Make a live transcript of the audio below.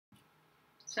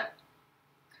So,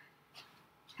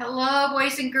 hello,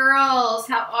 boys and girls.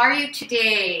 How are you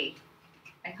today?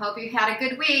 I hope you had a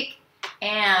good week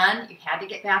and you had to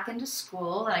get back into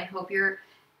school. And I hope you're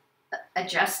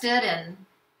adjusted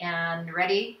and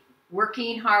ready,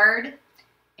 working hard.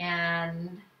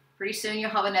 And pretty soon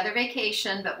you'll have another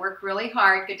vacation, but work really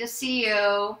hard. Good to see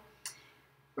you.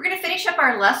 We're going to finish up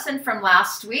our lesson from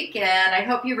last week, and I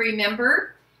hope you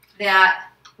remember that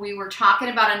we were talking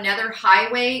about another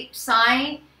highway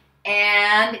sign,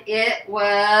 and it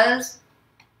was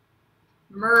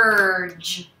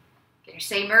merge. Can you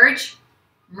say merge?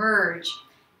 Merge.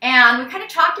 And we kind of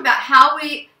talked about how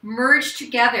we merge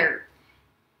together.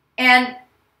 And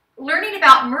learning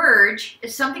about merge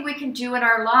is something we can do in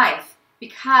our life,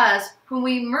 because when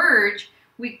we merge,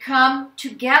 we come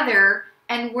together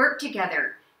and work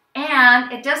together.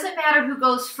 And it doesn't matter who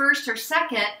goes first or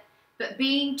second, but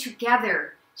being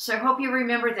together. So I hope you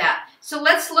remember that. So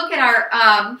let's look at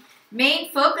our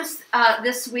main focus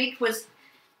this week was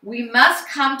we must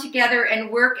come together and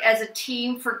work as a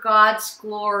team for God's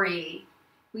glory.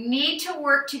 We need to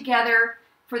work together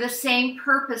for the same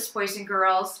purpose, boys and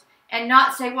girls, and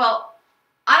not say, well,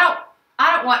 I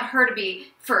don't want her to be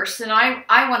first, and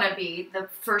I want to be the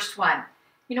first one.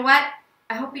 You know what?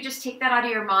 I hope you just take that out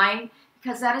of your mind,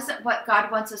 because that isn't what God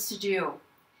wants us to do.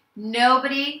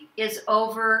 Nobody is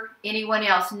over anyone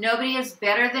else. Nobody is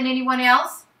better than anyone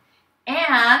else.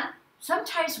 And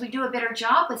sometimes we do a better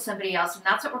job with somebody else, and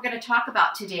that's what we're going to talk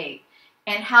about today,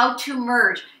 and how to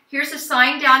merge. Here's a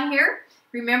sign down here.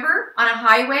 Remember, on a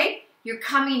highway, you're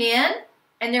coming in,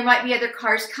 and there might be other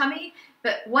cars coming,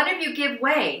 but one of you give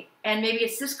way, and maybe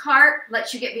it's this car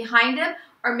lets you get behind them,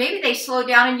 or maybe they slow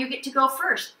down and you get to go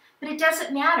first. But it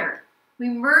doesn't matter. We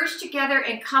merge together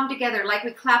and come together like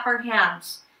we clap our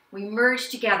hands. We merge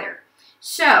together.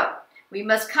 So, we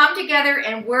must come together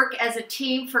and work as a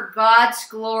team for God's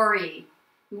glory.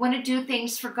 We want to do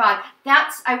things for God.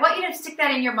 I want you to stick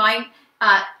that in your mind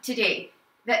today.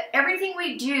 That everything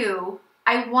we do,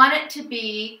 I want it to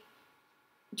be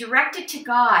directed to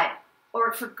God,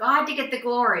 or for God to get the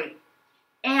glory.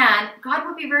 And God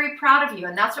will be very proud of you,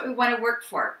 and that's what we want to work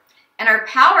for. And our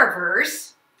power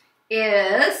verse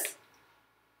is,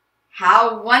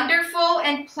 how wonderful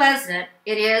and pleasant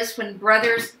it is when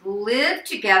brothers live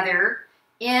together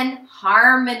in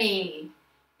harmony.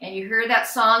 And you hear that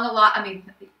song a lot. I mean,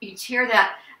 you hear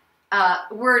that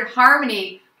word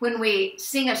harmony when we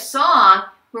sing a song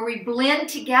where we blend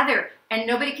together and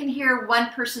nobody can hear one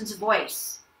person's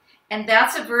voice. And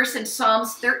that's a verse in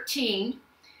Psalms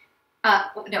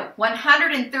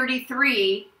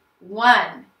 133,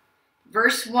 1.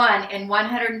 Verse 1 and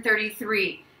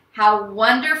 133. How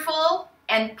wonderful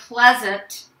and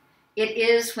pleasant it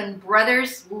is when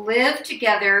brothers live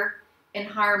together in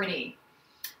harmony.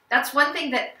 That's one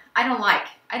thing that I don't like.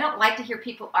 I don't like to hear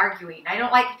people arguing. I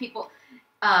don't like people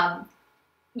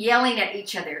yelling at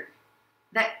each other.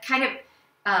 That kind of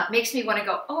makes me want to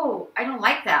go, oh, I don't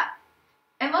like that.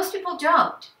 And most people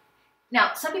don't.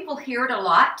 Now, some people hear it a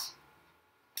lot,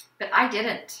 but I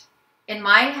didn't. In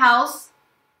my house,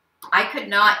 I did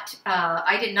not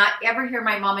ever hear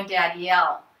my mom and dad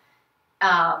yell.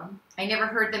 I never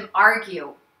heard them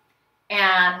argue.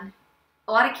 And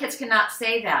a lot of kids cannot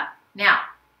say that. Now,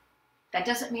 that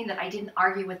doesn't mean that I didn't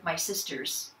argue with my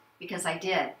sisters, because I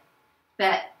did.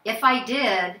 But if I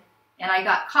did and I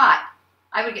got caught,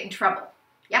 I would get in trouble.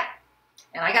 Yeah.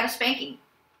 And I got a spanking.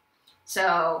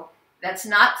 So that's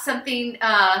not something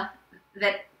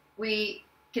that we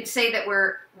could say that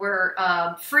we're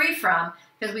free from,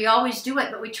 because we always do it,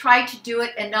 but we try to do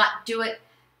it and not do it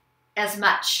as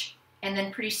much. And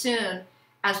then pretty soon,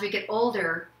 as we get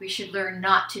older, we should learn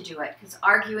not to do it, because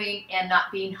arguing and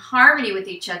not being in harmony with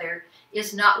each other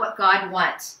is not what God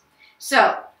wants.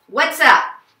 So, what's up?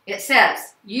 It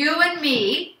says, you and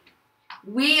me,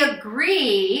 we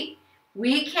agree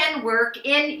we can work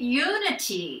in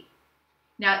unity.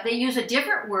 Now, they use a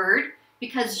different word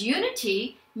because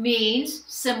unity means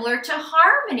similar to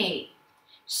harmony.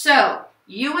 So,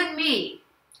 you and me,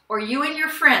 or you and your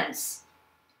friends,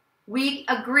 we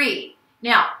agree.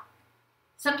 Now,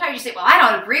 sometimes you say, well, I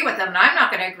don't agree with them, and I'm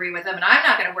not going to agree with them, and I'm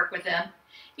not going to work with them.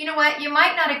 You know what? You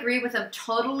might not agree with them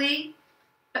totally,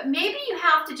 but maybe you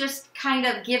have to just kind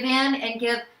of give in and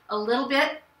give a little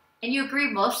bit, and you agree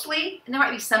mostly, and there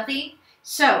might be something.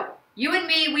 So, you and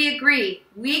me, we agree.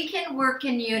 We can work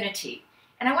in unity.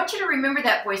 And I want you to remember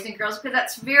that, boys and girls, because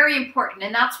that's very important,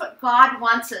 and that's what God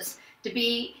wants us to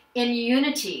be, in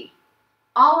unity.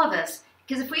 All of us.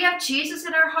 Because if we have Jesus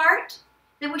in our heart,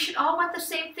 then we should all want the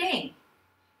same thing.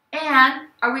 And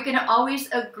are we going to always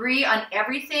agree on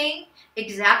everything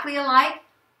exactly alike?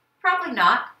 Probably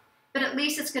not. but at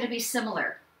least it's going to be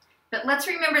similar. But let's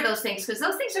remember those things, because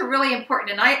those things are really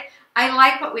important. And I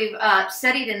like what we've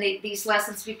studied in these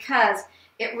lessons, because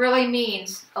it really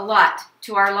means a lot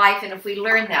to our life, and if we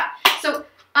learn that. So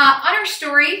on our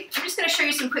story, I'm just going to show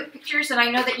you some quick pictures, and I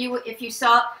know that if you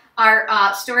saw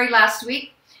our story last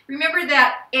week, remember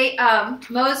that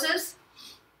Moses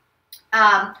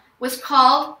was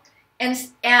called and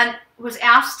was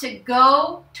asked to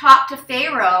go talk to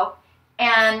Pharaoh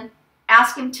and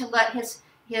ask him to let his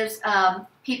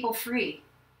people free,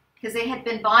 because they had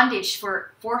been bondage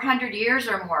for 400 years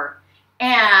or more.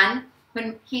 And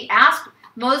when he asked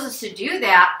Moses to do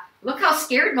that, look how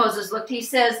scared Moses looked. He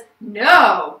says,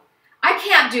 "No, I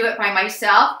can't do it by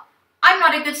myself. I'm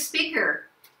not a good speaker."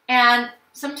 And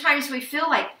sometimes we feel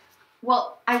like,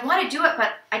 well, I want to do it,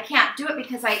 but I can't do it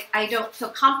because I don't feel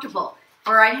comfortable,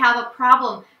 or I have a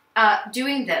problem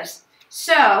doing this.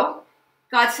 So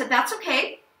God said, that's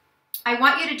okay. I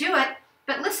want you to do it,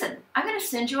 but listen, I'm going to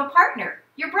send you a partner,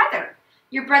 your brother.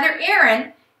 Your brother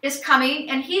Aaron is coming,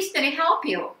 and he's going to help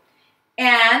you.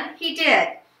 And he did.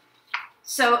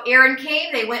 So Aaron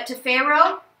came, they went to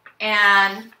Pharaoh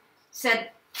and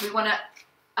said,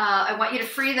 I want you to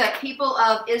free the people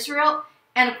of Israel.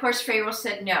 And of course, Pharaoh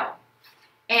said no.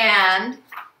 And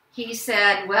he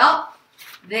said, well,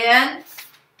 then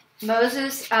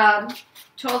Moses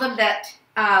told them that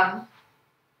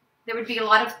there would be a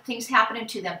lot of things happening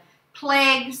to them.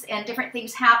 Plagues and different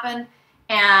things happened.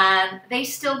 And they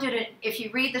still did it. If you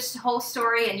read this whole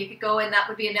story, and you could go in, that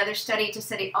would be another study to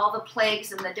study all the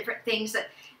plagues and the different things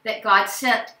that God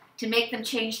sent to make them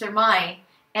change their mind.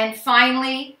 And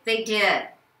finally, they did.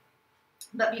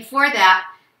 But before that,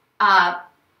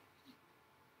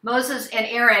 Moses and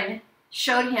Aaron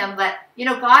showed him that, you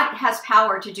know, God has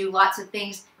power to do lots of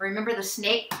things. Remember the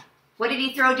snake? What did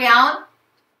he throw down?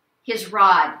 His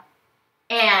rod.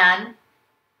 And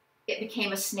it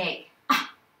became a snake.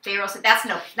 Pharaoh said, that's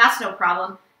no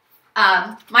problem.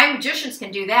 My magicians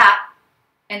can do that.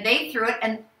 And they threw it,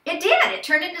 and it did. It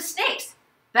turned into snakes.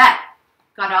 But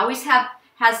God always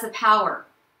has the power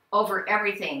over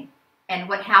everything. And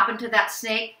what happened to that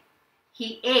snake?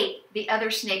 He ate the other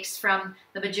snakes from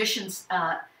the magician's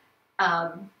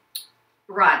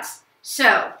rods.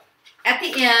 So, at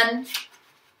the end,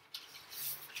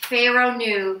 Pharaoh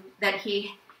knew that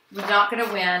he was not going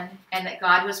to win, and that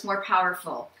God was more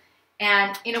powerful.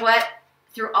 And you know what?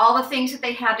 Through all the things that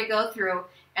they had to go through,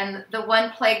 and the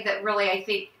one plague that really, I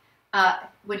think,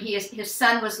 when his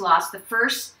son was lost, the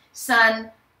first son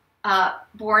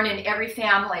born in every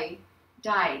family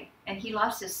died, and he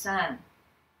lost his son.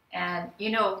 And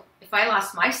you know, if I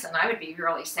lost my son, I would be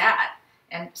really sad.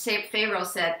 And Pharaoh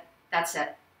said, "That's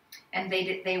it," and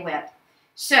they went.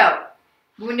 So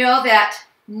we know that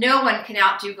no one can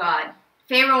outdo God.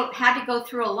 Pharaoh had to go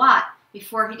through a lot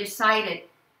before he decided,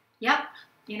 yep,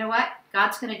 you know what?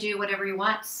 God's going to do whatever he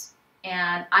wants,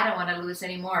 and I don't want to lose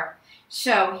anymore.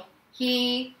 So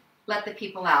he let the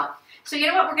people out. So you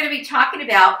know what we're going to be talking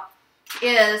about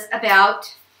is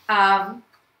about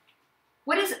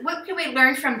what can we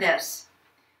learn from this?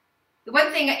 The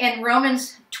one thing in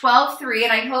Romans 12:3,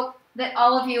 and I hope that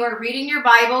all of you are reading your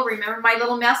Bible. Remember my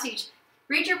little message.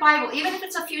 Read your Bible, even if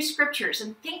it's a few scriptures,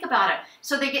 and think about it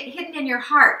so they get hidden in your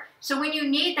heart. So when you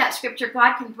need that scripture,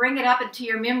 God can bring it up into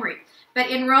your memory. But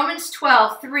in Romans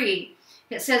 12:3,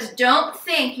 it says, don't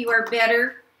think you are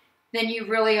better than you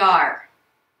really are.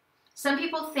 Some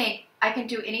people think, I can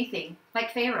do anything,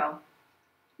 like Pharaoh.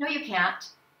 No, you can't.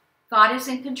 God is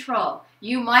in control.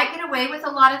 You might get away with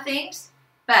a lot of things,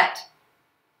 but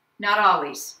not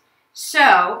always.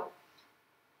 So,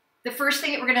 the first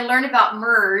thing that we're going to learn about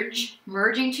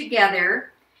merging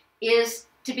together, is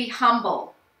to be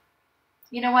humble.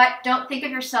 You know what? Don't think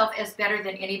of yourself as better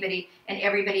than anybody and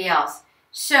everybody else.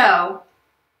 So,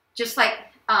 just like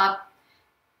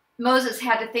Moses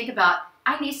had to think about,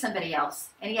 I need somebody else.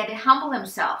 And he had to humble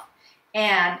himself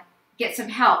and get some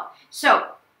help. So,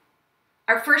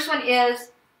 our first one is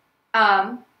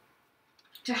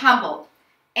to humble.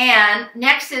 And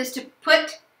next is to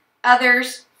put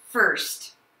others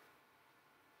first.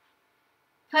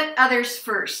 Put others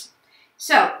first.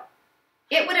 So,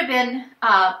 it would have been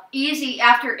easy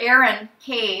after Aaron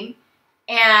came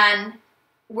and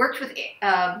worked with,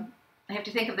 I have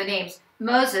to think of the names,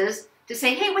 Moses, to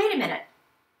say, hey, wait a minute.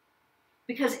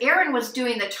 Because Aaron was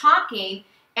doing the talking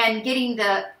and getting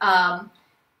the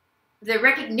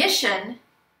recognition,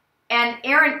 and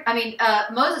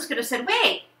Moses could have said,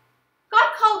 wait, God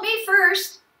called me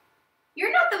first.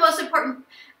 You're not the most important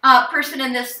person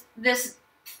in this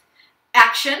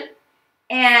action.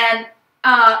 And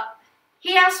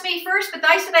he asked me first, but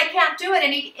I said I can't do it,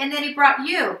 and then he brought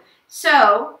you.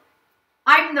 So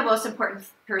I'm the most important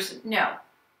person. No.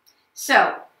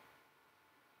 So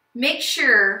make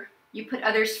sure you put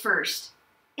others first.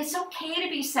 It's okay to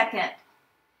be second.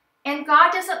 And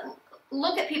God doesn't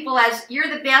look at people as you're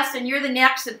the best and you're the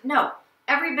next. No,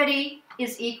 everybody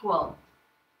is equal.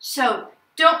 So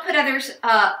don't put others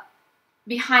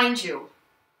behind you.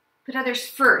 Put others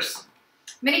first.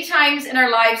 Many times in our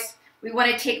lives, we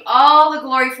want to take all the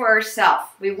glory for ourselves.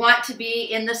 We want to be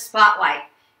in the spotlight.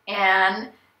 And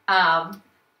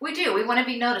we do. We want to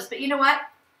be noticed. But you know what?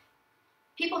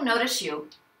 People notice you.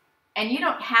 And you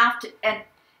don't have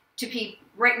to be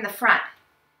right in the front.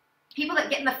 People that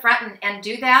get in the front and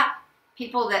do that,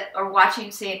 people that are watching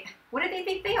saying, what do they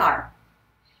think they are?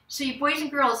 So you boys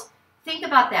and girls, think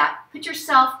about that. Put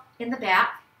yourself in the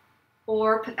back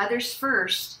or put others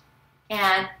first.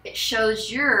 And it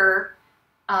shows your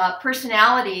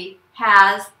personality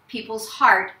has people's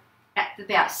heart at the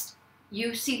best.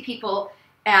 You see people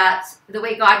at the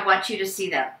way God wants you to see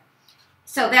them.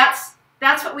 So that's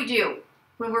what we do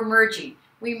when we're merging.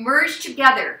 We merge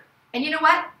together. And you know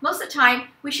what? Most of the time,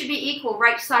 we should be equal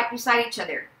right beside each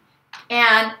other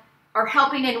and are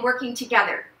helping and working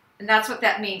together. And that's what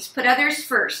that means. Put others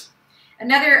first.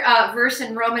 Another verse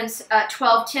in Romans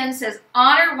 12:10 says,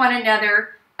 honor one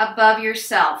another above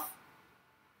yourself.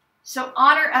 So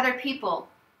honor other people.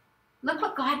 Look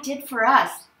what God did for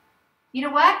us. You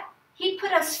know what? He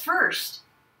put us first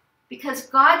because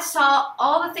God saw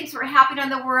all the things that were happening in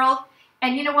the world.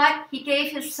 And you know what? He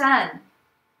gave his son.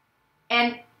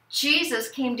 And Jesus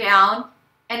came down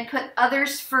and put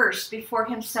others first before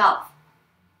himself.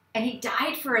 And he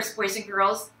died for us, boys and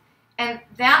girls. And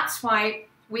that's why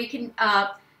we can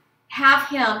have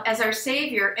him as our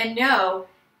Savior and know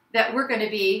that we're going to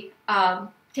be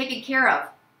taken care of.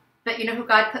 But you know who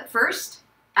God put first?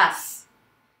 Us.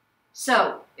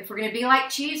 So if we're going to be like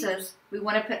Jesus, we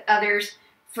want to put others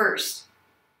first.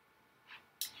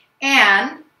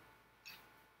 And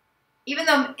even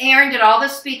though Aaron did all the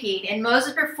speaking and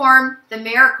Moses performed the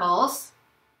miracles,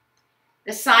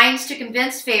 the signs to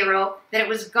convince Pharaoh that it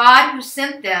was God who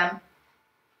sent them,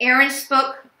 Aaron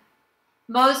spoke,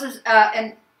 Moses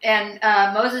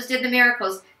Moses did the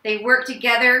miracles. They worked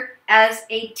together as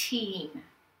a team.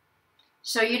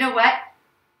 So you know what?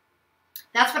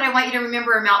 That's what I want you to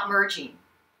remember about merging.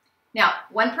 Now,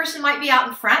 one person might be out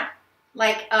in front,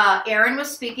 like Aaron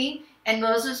was speaking, and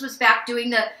Moses was back doing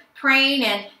the praying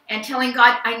and telling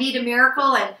God, I need a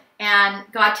miracle, and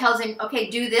God tells him, okay,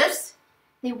 do this.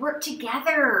 They work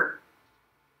together.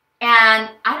 And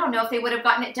I don't know if they would have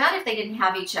gotten it done if they didn't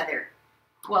have each other.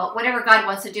 Well, whatever God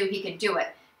wants to do, he can do it.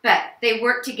 But they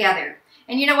work together.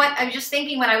 And you know what? I was just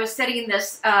thinking when I was studying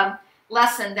this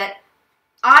lesson that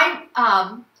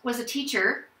I was a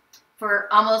teacher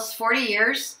for almost 40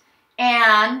 years,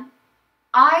 and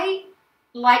I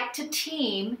like to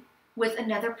team with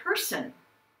another person.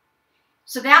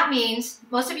 So that means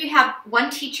most of you have one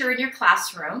teacher in your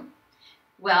classroom.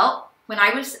 Well, when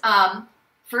I was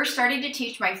first starting to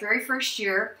teach my very first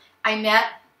year, I met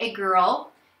a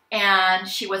girl, and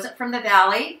she wasn't from the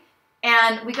Valley,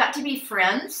 and we got to be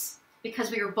friends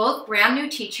because we were both brand new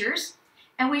teachers,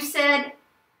 and we said,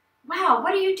 wow,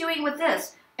 what are you doing with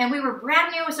this? And we were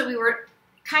brand new, so we were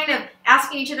kind of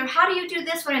asking each other, how do you do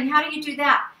this one and how do you do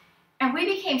that? And we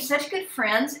became such good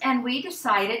friends, and we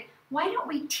decided, why don't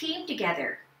we team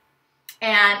together?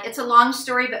 And it's a long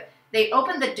story, but they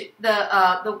opened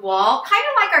the wall, kind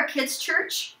of like our kids'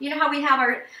 church. You know how we have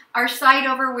our side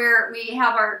over where we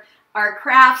have our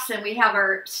crafts and we have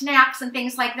our snacks and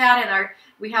things like that, and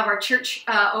we have our church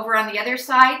over on the other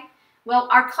side. Well,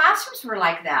 our classrooms were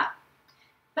like that.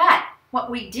 But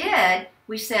what we did,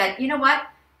 we said, you know what?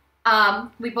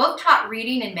 We both taught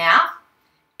reading and math,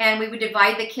 and we would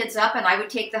divide the kids up, and I would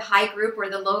take the high group or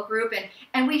the low group,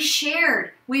 and we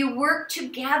shared. We worked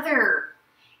together.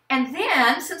 And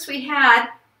then, since we had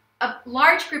a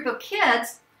large group of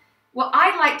kids, well,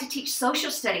 I like to teach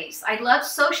social studies. I love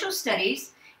social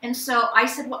studies. And so I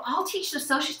said, well, I'll teach the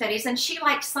social studies, and she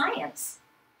likes science.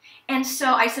 And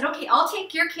so I said, okay, I'll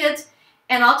take your kids,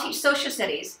 and I'll teach social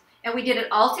studies. And we did it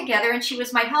all together, and she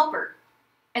was my helper.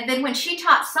 And then when she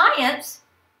taught science,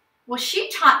 well,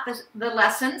 she taught the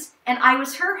lessons, and I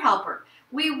was her helper.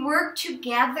 We worked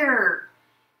together,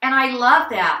 and I love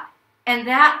that. And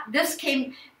this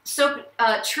came so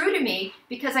true to me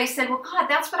because I said, well, God,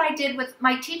 that's what I did with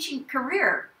my teaching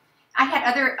career. I had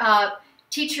other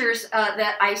teachers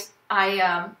that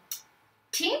I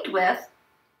teamed with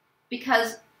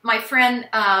because my friend,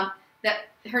 that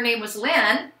her name was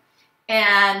Lynn,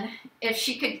 and if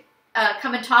she could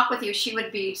come and talk with you, she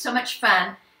would be so much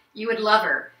fun. You would love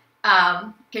her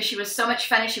because she was so much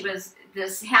fun, and she was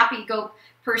this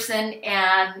person,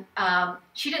 and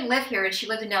she didn't live here, and she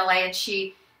lived in LA, and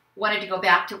she wanted to go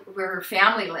back to where her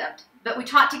family lived. But we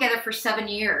taught together for 7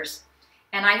 years,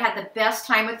 and I had the best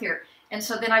time with her. And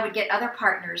so then I would get other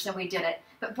partners, and we did it.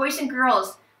 But boys and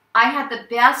girls, I had the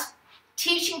best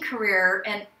teaching career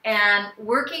and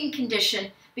working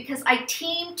condition because I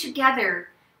teamed together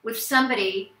with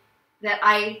somebody that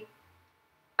I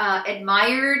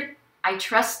admired, I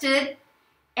trusted,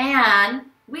 and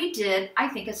we did, I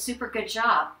think, a super good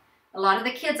job. A lot of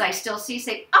the kids I still see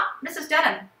say, "Oh, Mrs.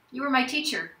 Denham, you were my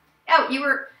teacher. Oh, you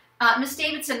were, Miss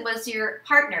Davidson was your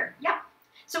partner." Yep.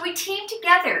 So we teamed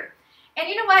together. And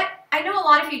you know what? I know a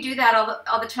lot of you do that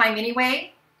all the time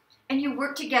anyway. And you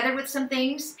work together with some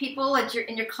things, people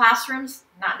in your classrooms,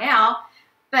 not now,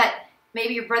 but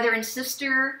maybe your brother and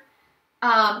sister.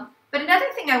 But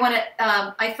another thing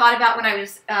I thought about when I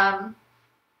was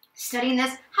studying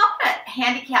this, how about a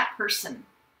handicapped person?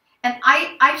 And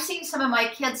I've seen some of my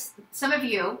kids, some of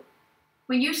you,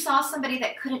 when you saw somebody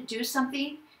that couldn't do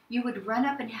something, you would run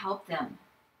up and help them.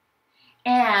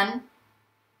 And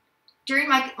during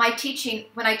my teaching,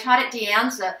 when I taught at De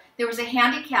Anza, there was a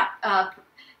handicap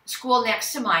school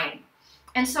next to mine.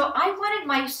 And so I wanted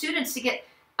my students to get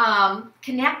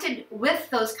connected with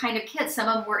those kind of kids. Some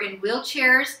of them were in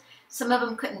wheelchairs. Some of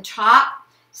them couldn't talk.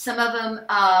 Some of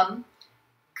them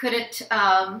couldn't,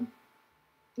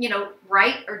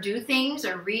 write or do things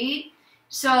or read.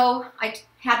 So I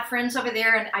had friends over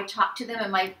there, and I talked to them,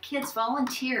 and my kids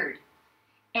volunteered.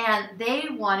 And they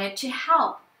wanted to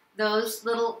help those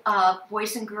little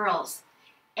boys and girls.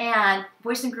 And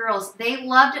boys and girls, they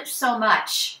loved it so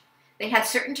much. They had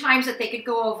certain times that they could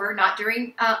go over, not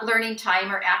during learning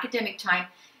time or academic time,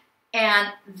 and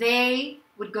they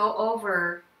would go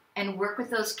over and work with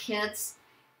those kids,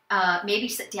 maybe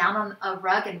sit down on a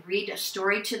rug and read a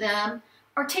story to them,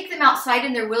 or take them outside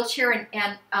in their wheelchair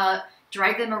and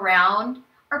drive them around,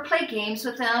 or play games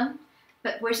with them.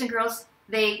 But boys and girls,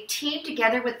 they teamed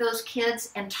together with those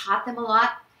kids and taught them a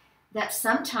lot, that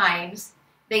sometimes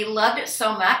they loved it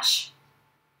so much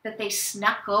that they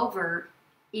snuck over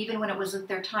even when it wasn't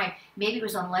their time. Maybe it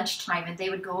was on lunchtime, and they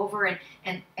would go over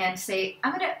and say,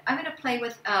 I'm gonna play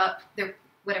with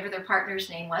whatever their partner's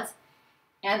name was.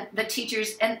 And the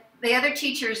teachers and the other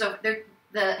teachers,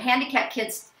 the handicapped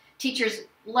kids, teachers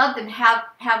loved them, have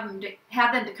them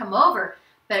to come over,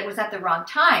 but it was at the wrong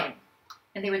time.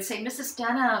 And they would say, "Mrs.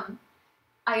 Denham,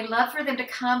 I love for them to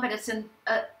come, but it's in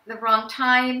the wrong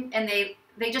time." And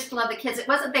they just love the kids. It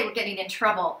wasn't they were getting in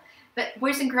trouble, but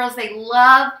boys and girls, they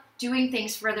love doing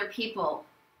things for other people.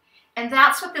 And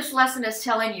that's what this lesson is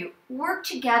telling you. Work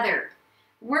together.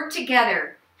 Work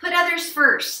together. Put others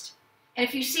first. And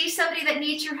if you see somebody that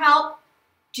needs your help,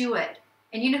 do it.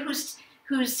 And you know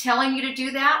who's telling you to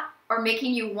do that or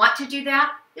making you want to do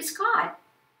that? It's God.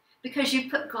 Because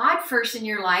you put God first in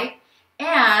your life,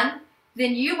 and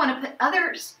then you want to put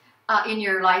others in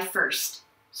your life first.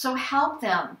 So help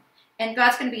them. And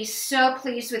God's going to be so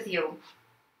pleased with you.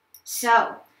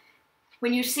 So,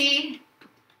 when you see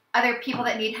other people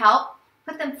that need help,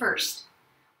 put them first.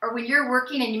 Or when you're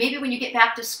working, and maybe when you get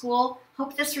back to school,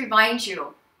 hope this reminds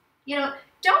you.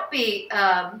 Don't be,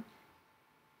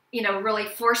 really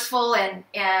forceful and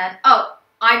oh,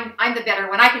 I'm the better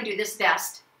one. I can do this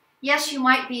best. Yes, you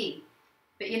might be.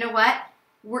 But you know what?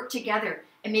 Work together.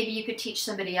 And maybe you could teach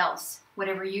somebody else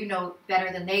whatever you know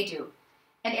better than they do.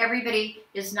 And everybody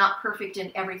is not perfect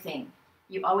in everything.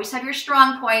 You always have your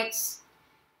strong points,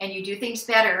 and you do things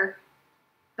better,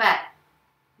 but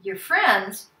your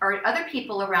friends or other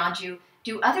people around you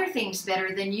do other things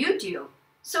better than you do.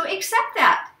 So accept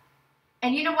that.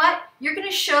 And you know what? You're going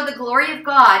to show the glory of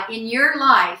God in your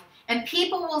life, and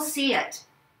people will see it.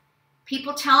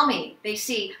 People tell me, they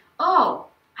see, "Oh,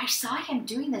 I saw him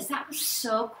doing this. That was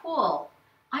so cool.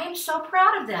 I am so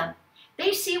proud of them."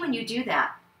 They see when you do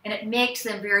that, and it makes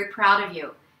them very proud of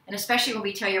you. And especially when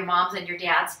we tell your moms and your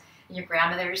dads and your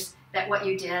grandmothers that what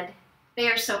you did, they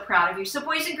are so proud of you. So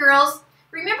boys and girls,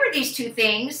 remember these two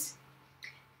things.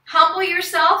 Humble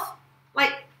yourself.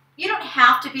 Like, you don't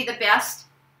have to be the best.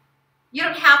 You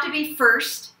don't have to be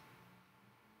first.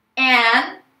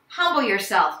 And humble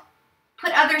yourself.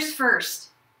 Put others first.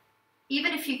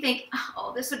 Even if you think,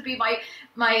 "Oh, this would be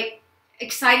my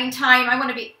exciting time. I want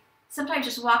to be," sometimes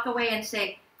just walk away and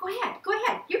say, go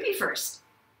ahead, you be first.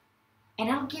 And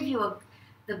it'll give you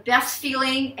the best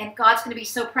feeling, and God's going to be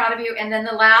so proud of you. And then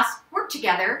the last, work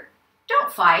together.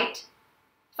 Don't fight.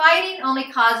 Fighting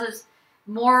only causes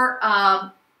more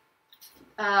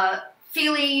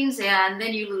feelings, and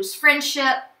then you lose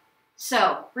friendship.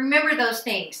 So remember those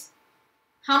things.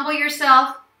 Humble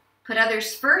yourself, put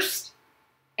others first,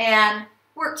 and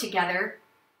work together.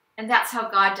 And that's how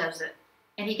God does it.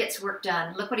 And he gets work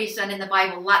done. Look what he's done in the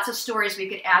Bible. Lots of stories we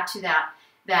could add to that.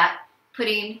 That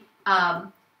putting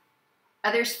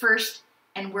others first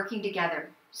and working together.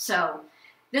 So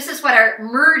this is what our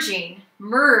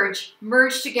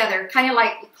merge together. Kind of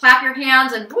like clap your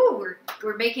hands and woo,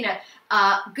 we're making a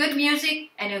good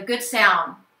music and a good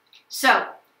sound. So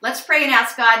let's pray and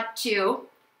ask God to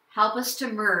help us to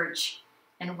merge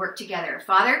and work together.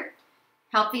 Father,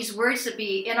 help these words to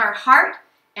be in our heart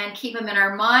and keep them in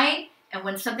our mind. And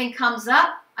when something comes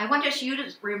up, I want you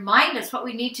to remind us what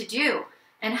we need to do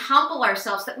and humble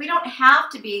ourselves, that we don't have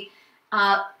to be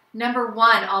number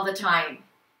one all the time,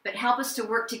 but help us to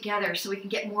work together so we can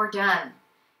get more done.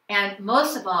 And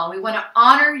most of all, we want to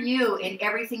honor you in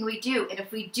everything we do. And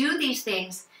if we do these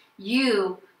things,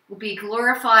 you will be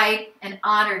glorified and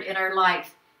honored in our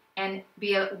life and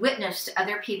be a witness to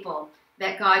other people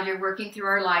that, God, you're working through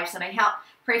our lives. And I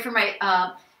pray for my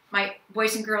my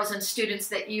boys and girls and students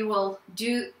that you will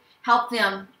help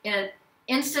them in an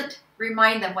instant,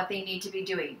 remind them what they need to be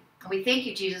doing. And we thank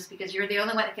you, Jesus, because you're the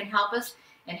only one that can help us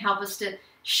and help us to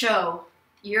show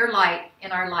your light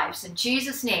in our lives. In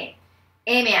Jesus' name,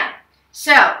 amen.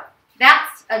 So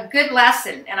that's a good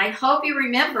lesson, and I hope you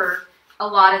remember a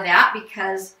lot of that,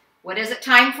 because what is it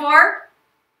time for?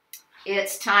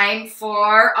 It's time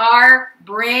for our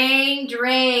brain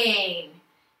drain.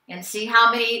 And see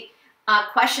how many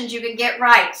questions you can get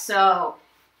right. So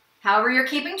however you're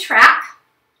keeping track,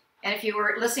 and if you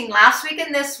were listening last week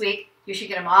and this week, you should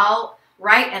get them all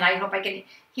right, and I hope I can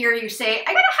hear you say,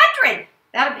 I got 100.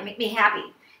 That would make me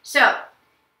happy. So,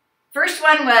 first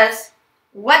one was,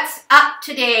 what's up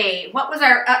today? What was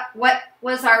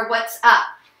our what's up?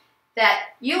 That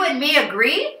you and me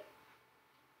agree?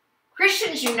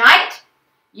 Christians unite.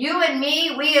 You and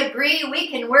me, we agree we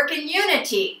can work in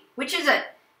unity. Which is it?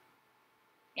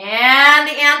 And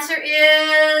the answer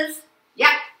is,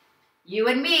 yep, you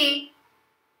and me,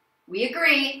 we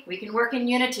agree we can work in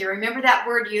unity. Remember that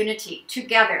word unity,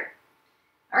 together.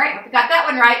 All right, hope you got that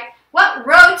one right. What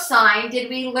road sign did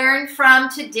we learn from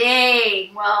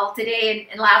today? Well, today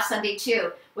and last Sunday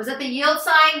too. Was it the yield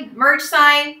sign, merge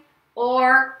sign,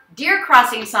 or deer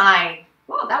crossing sign?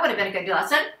 Well, that would have been a good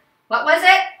lesson. What was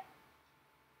it?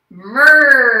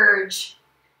 Merge.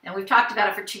 And we've talked about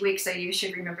it for 2 weeks, so you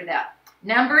should remember that.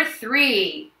 Number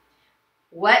 3,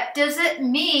 what does it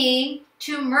mean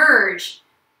to merge?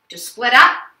 To split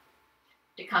up,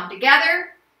 to come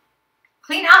together,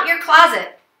 clean out your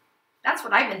closet. That's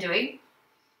what I've been doing.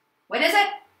 What is it?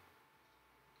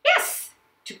 Yes,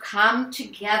 to come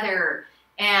together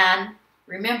and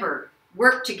remember,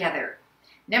 work together.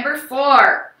 Number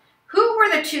 4, who were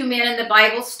the 2 men in the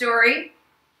Bible story?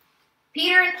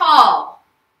 Peter and Paul.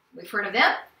 We've heard of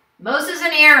them. Moses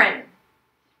and Aaron.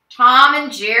 Tom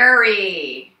and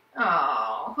Jerry.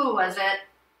 Oh, who was it?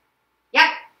 Yep,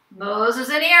 Moses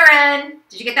and Aaron.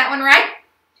 Did you get that one right?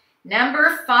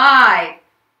 Number 5.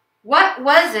 What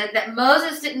was it that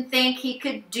Moses didn't think he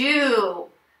could do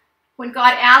when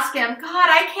God asked him, God,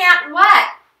 I can't what?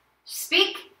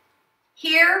 Speak,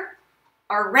 hear,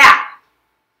 or rap?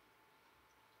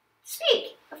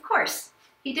 Speak, of course.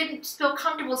 He didn't feel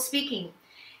comfortable speaking.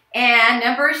 And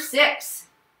number 6.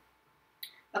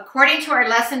 According to our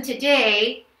lesson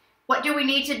today, what do we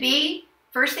need to be?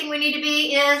 First thing we need to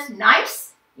be is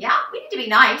nice. Yeah, we need to be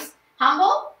nice.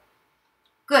 Humble?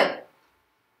 Good.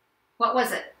 What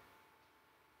was it?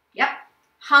 Yep,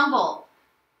 humble.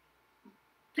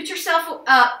 Put yourself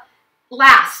up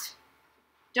last.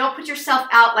 Don't put yourself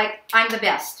out like I'm the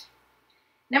best.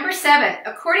 Number 7,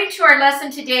 according to our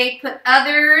lesson today, put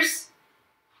others,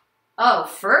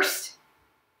 first,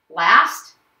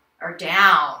 last, or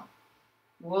down.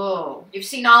 Whoa, you've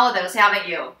seen all of those, haven't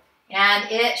you? And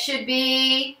it should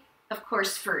be, of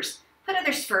course, first. Put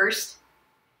others first,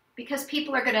 because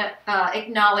people are going to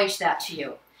acknowledge that to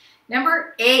you.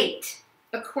 Number 8,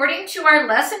 according to our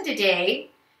lesson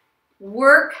today,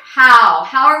 work how?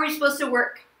 How are we supposed to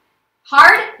work?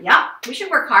 Hard? Yeah, we should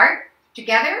work hard.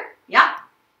 Together? Yeah.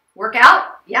 Work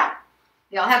out? Yeah.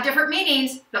 They all have different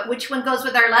meanings, but which one goes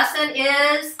with our lesson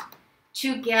is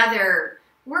together.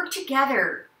 Work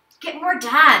together. Get more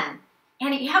done.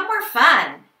 And you have more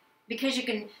fun because you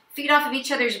can feed off of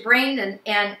each other's brain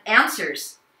and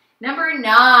answers. Number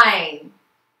 9,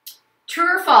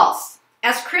 true or false?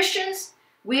 As Christians,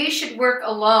 we should work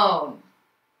alone.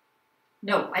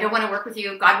 No, I don't want to work with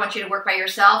you. God wants you to work by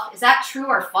yourself. Is that true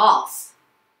or false?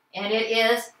 And it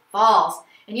is false.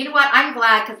 And you know what? I'm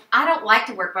glad, because I don't like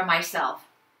to work by myself.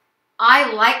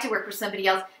 I like to work with somebody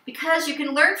else because you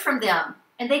can learn from them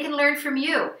and they can learn from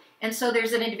you. And so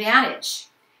there's an advantage.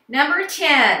 Number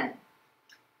 10,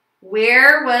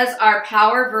 Where was our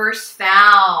power verse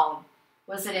found?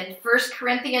 Was it in 1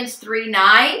 Corinthians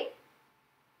 3:9?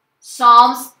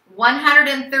 Psalms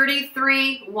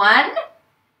 133:1?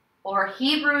 Or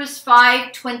Hebrews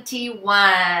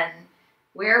 5:21?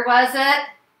 Where was it?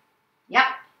 Yep,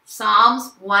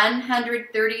 Psalms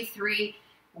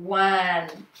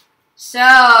 133:1.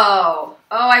 So,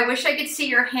 I wish I could see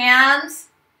your hands.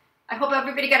 I hope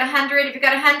everybody got 100. If you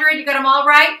got 100, you got them all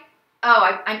right?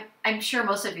 Oh, I'm sure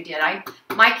most of you did.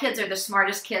 My kids are the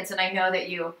smartest kids, and I know that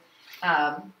you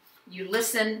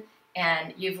listen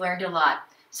and you've learned a lot.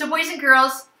 So, boys and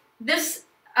girls, this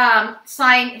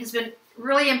sign has been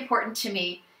really important to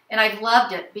me, and I've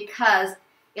loved it because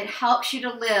it helps you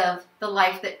to live the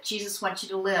life that Jesus wants you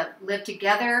to live. Live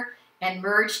together and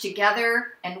merge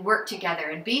together and work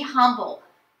together and be humble.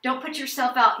 Don't put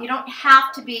yourself out. You don't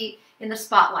have to be in the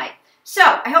spotlight.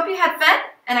 So I hope you had fun,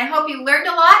 and I hope you learned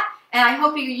a lot, and I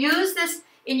hope you use this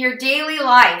in your daily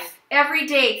life. Every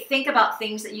day, think about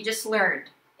things that you just learned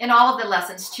in all of the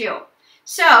lessons too.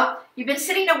 So you've been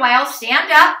sitting a while, stand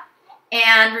up,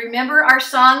 and remember our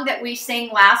song that we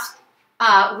sang last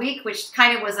week, which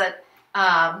kind of was a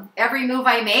every move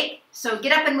I make. So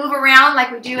get up and move around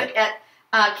like we do at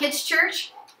Kids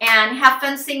Church, and have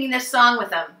fun singing this song with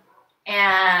them.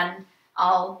 And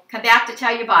I'll come back to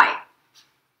tell you bye.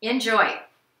 Enjoy.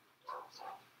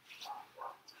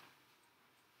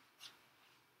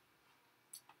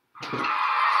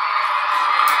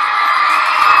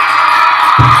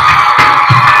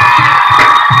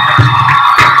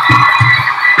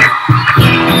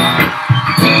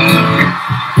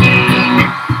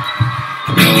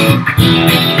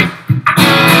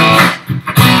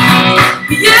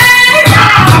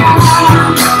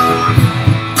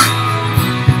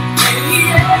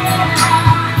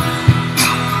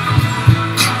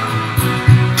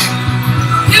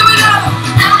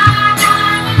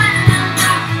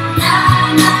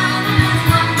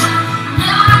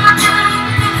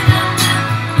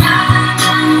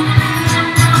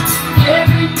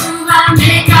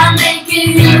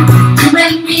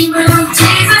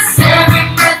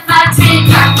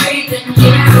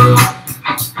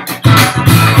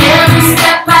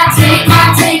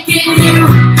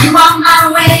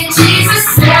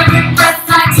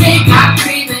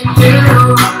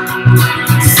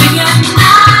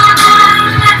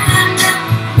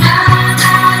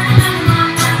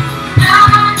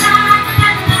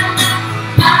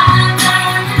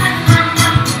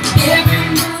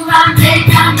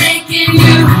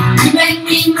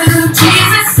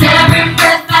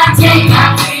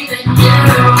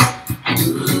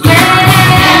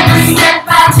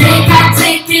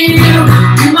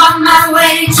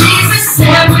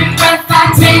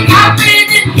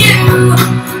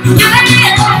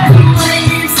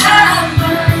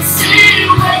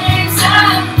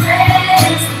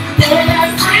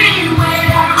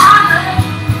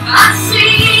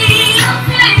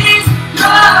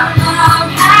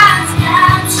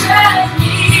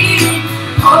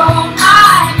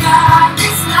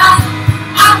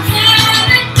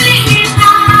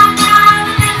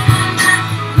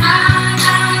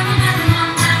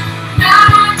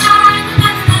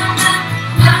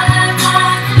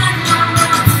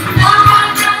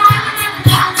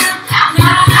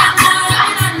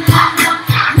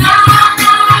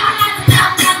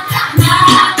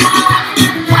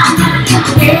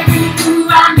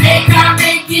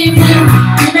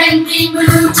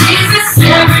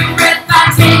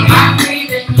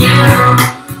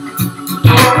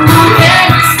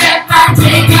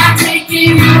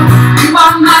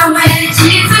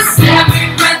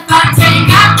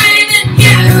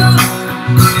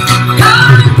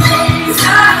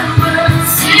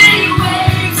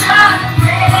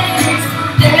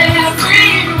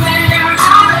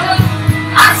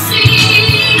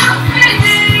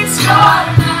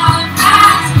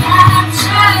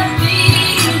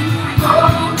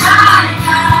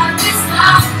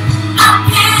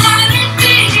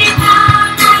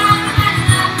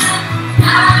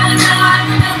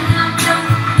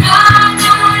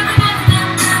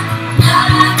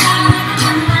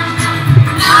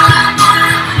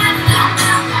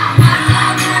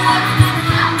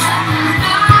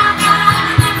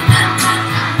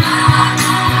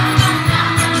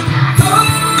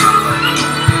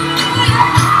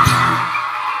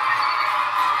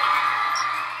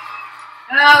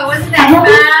 Oh, wasn't that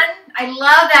fun? I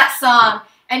love that song.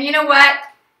 And you know what?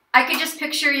 I could just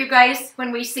picture you guys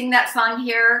when we sing that song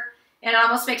here, and it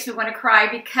almost makes me want to cry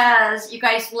because you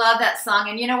guys love that song.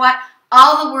 And you know what?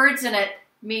 All the words in it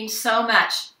mean so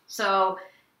much. So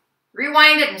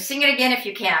rewind it and sing it again if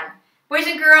you can. Boys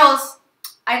and girls,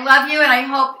 I love you, and I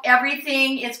hope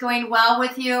everything is going well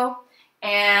with you.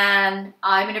 And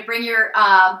I'm going to bring your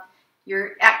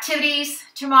activities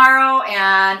tomorrow,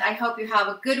 and I hope you have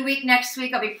a good week next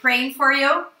week. I'll be praying for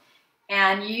you,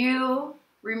 and you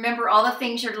remember all the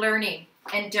things you're learning.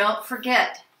 And don't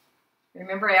forget,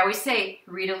 remember, I always say,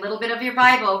 read a little bit of your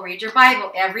Bible, read your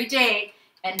Bible every day,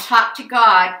 and talk to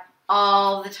God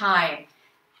all the time.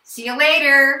 See you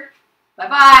later.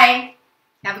 Bye-bye.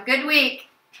 Have a good week.